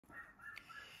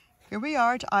Here we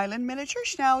are at Island Miniature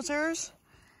Schnauzers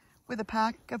with a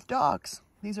pack of dogs.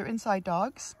 These are inside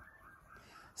dogs.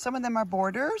 Some of them are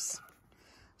boarders.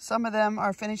 Some of them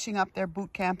are finishing up their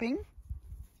boot camping.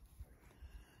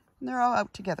 And they're all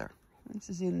out together. This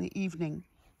is in the evening,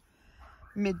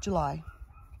 mid-July.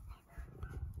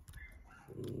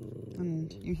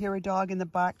 And you hear a dog in the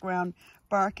background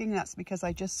barking. That's because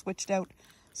I just switched out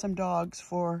some dogs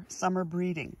for summer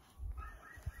breeding.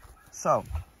 So,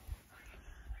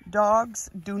 dogs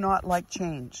do not like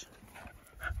change.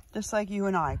 Just like you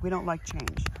and I, we don't like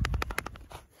change.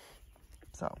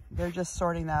 So, they're just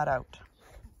sorting that out.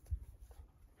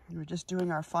 And we're just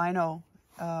doing our final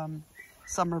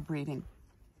summer breeding.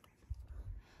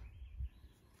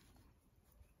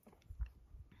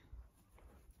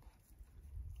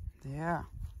 There.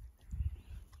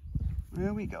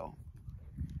 There we go.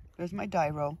 There's my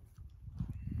Dyro.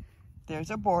 There's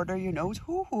a boarder, you know,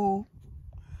 hoo-hoo.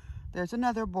 There's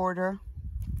another boarder.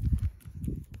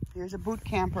 Here's a boot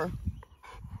camper.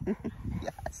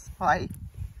 Yes, hi.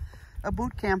 A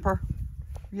boot camper.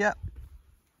 Yep.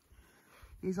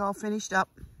 He's all finished up.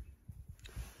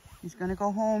 He's gonna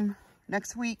go home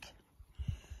next week.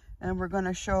 And we're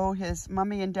gonna show his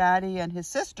mommy and daddy and his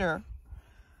sister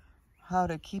how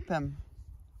to keep him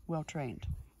well trained.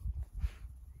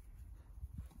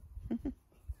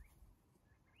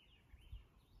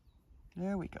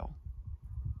 There we go.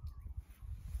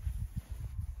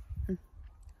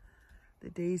 The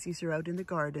daisies are out in the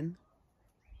garden.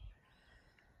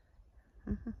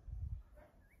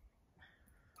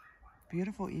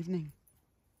 Beautiful evening.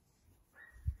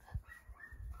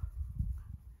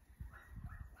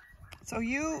 So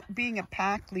you, being a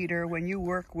pack leader, when you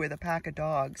work with a pack of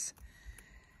dogs,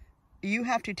 you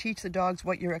have to teach the dogs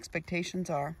what your expectations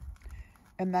are.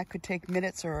 And that could take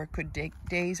minutes, or it could take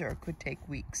days, or it could take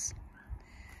weeks.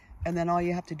 And then all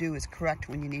you have to do is correct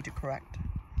when you need to correct.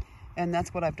 And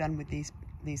that's what I've done with these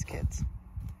kids.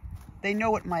 They know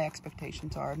what my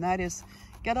expectations are, and that is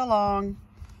get along.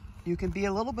 You can be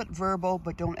a little bit verbal,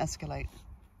 but don't escalate.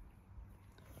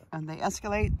 And they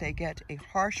escalate, they get a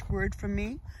harsh word from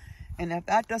me. And if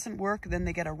that doesn't work, then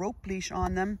they get a rope leash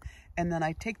on them, and then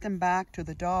I take them back to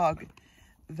the dog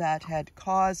that had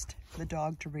caused the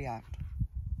dog to react.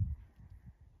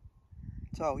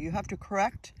 So you have to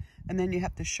correct, and then you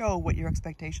have to show what your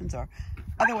expectations are.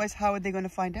 Otherwise, how are they going to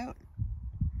find out?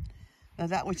 Now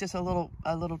that was just a little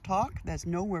talk. There's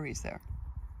no worries there.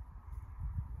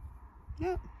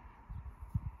 Yeah.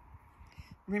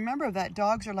 Remember that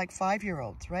dogs are like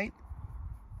 5-year-olds, right?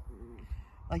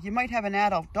 Like you might have an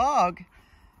adult dog,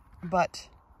 but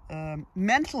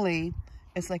mentally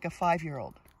it's like a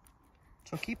 5-year-old.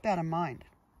 So keep that in mind.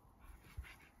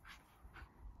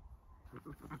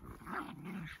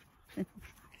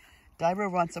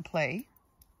 Dyro wants to play.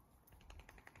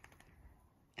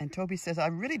 And Toby says, I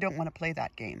really don't want to play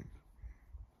that game.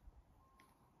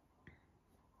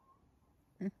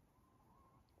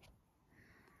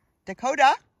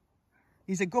 Dakota,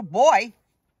 he's a good boy.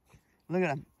 Look at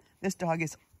him. This dog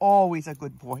is always a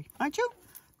good boy, aren't you?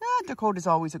 Yeah, Dakota's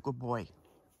always a good boy.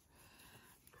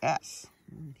 Yes.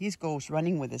 He goes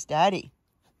running with his daddy.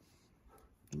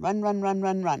 Run, run, run,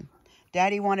 run, run.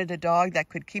 Daddy wanted a dog that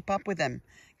could keep up with him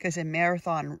because he's a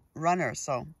marathon runner,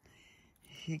 so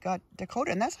he got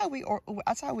Dakota, and that's how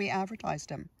we advertised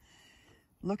him.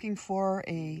 Looking for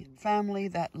a family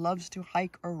that loves to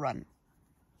hike or run.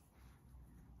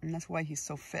 And that's why he's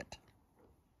so fit.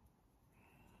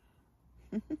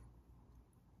 Look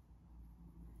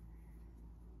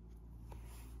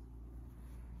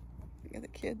at the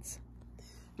kids.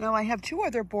 Now I have 2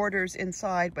 other boarders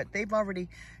inside, but they've already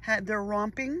had their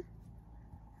romping.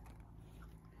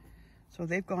 So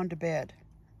they've gone to bed.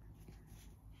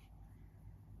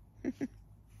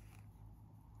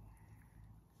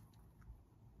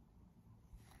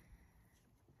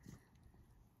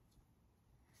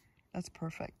 That's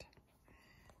perfect.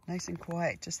 Nice and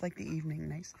quiet, just like the evening.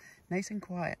 Nice and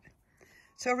quiet.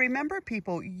 So remember,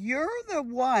 people, you're the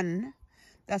one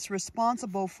that's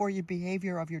responsible for your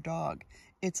behavior of your dog.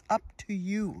 It's up to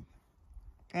you,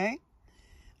 okay?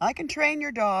 I can train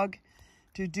your dog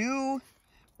to do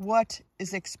what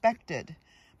is expected,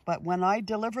 but when I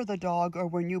deliver the dog, or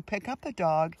when you pick up the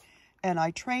dog and I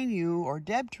train you, or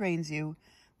Deb trains you,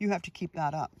 you have to keep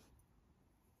that up.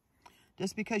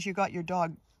 Just because you got your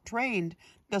dog trained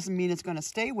doesn't mean it's going to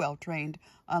stay well trained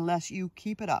unless you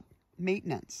keep it up.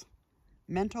 Maintenance.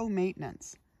 Mental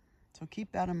maintenance. So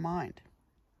keep that in mind.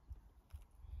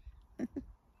 Look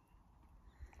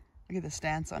at the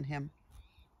stance on him.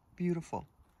 Beautiful.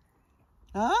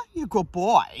 Huh? You good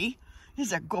boy.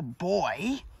 He's a good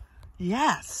boy.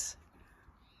 Yes.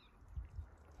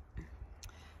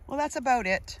 Well, that's about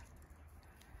it.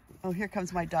 Oh, here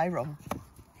comes my Dyro.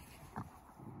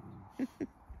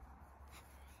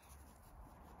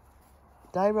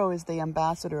 Dyro is the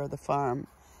ambassador of the farm.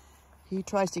 He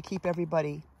tries to keep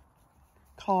everybody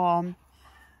calm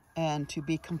and to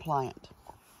be compliant.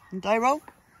 And Dyro,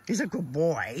 he's a good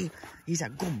boy. He's a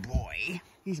good boy.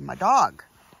 He's my dog.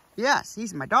 Yes,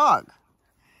 he's my dog.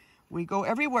 We go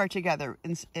everywhere together,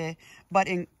 but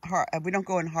we don't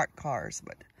go in hot cars,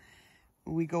 but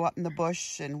we go up in the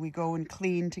bush and we go and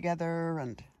clean together,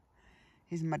 and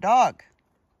he's my dog.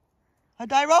 Huh,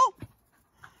 Dyro?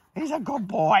 He's a good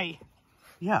boy.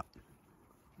 Yep.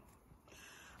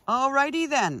 Alrighty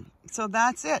then. So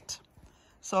that's it.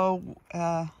 So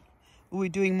we'll be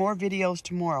doing more videos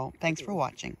tomorrow. Thanks for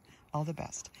watching. All the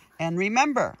best. And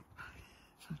remember,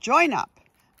 join up,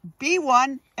 be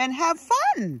one, and have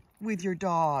fun with your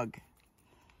dog.